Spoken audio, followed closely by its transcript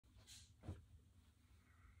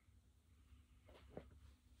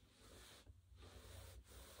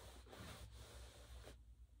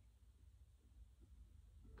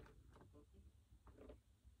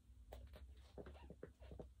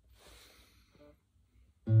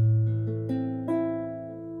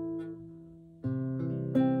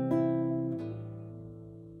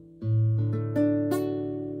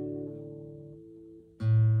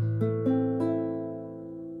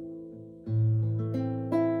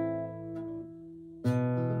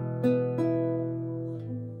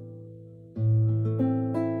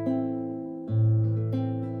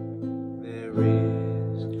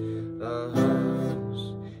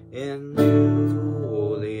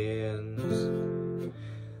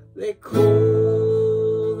they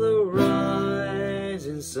call the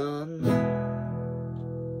rising sun,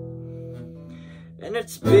 and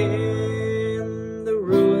it's been the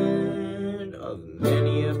ruin of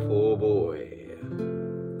many a poor boy.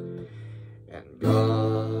 And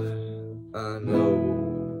God, I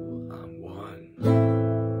know I'm one.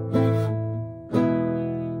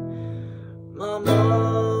 My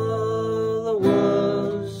mother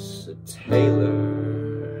was a tailor.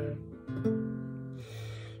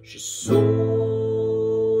 She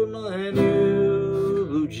sold my new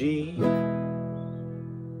blue jeans.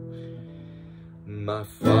 My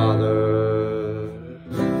father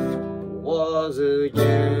was a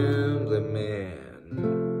gambling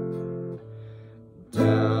man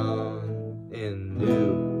down in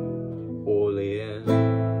New Orleans.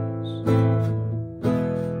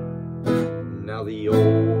 Now the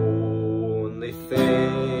only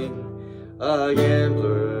thing a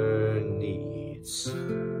gambler needs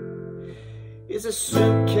is a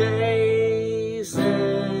suitcase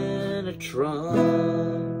and a trunk,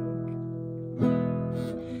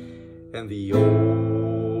 and the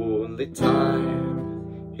only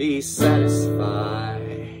time he's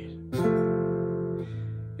satisfied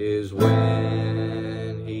is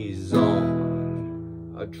when he's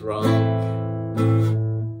on a drunk.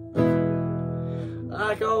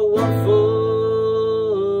 I got 1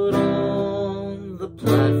 foot on the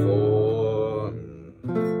platform,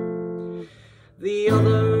 the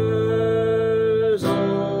other's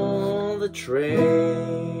on the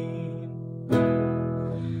train.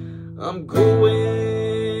 I'm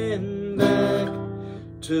going back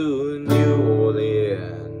to New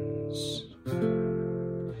Orleans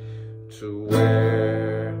to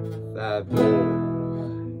wear that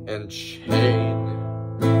ball and chain.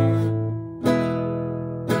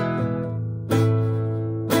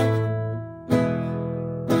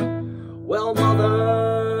 Well,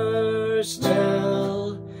 mothers,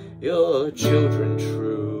 tell your children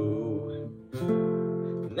true,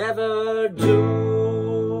 never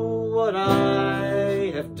do what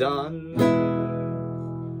I have done.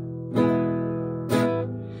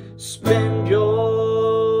 Spend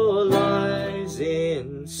your lives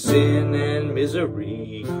in sin and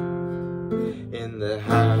misery in the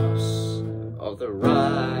house of the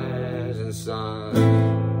rising sun.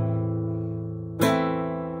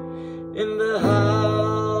 In the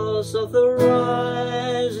house of the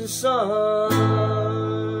rising sun.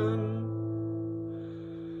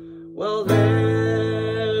 Well,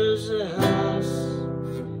 there's a house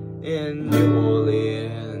in New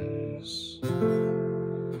Orleans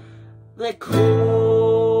they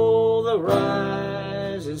call the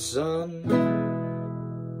rising sun,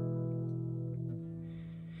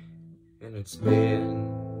 and it's been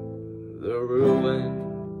the ruin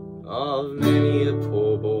of many a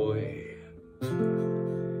poor boy.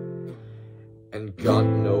 And God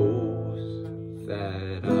knows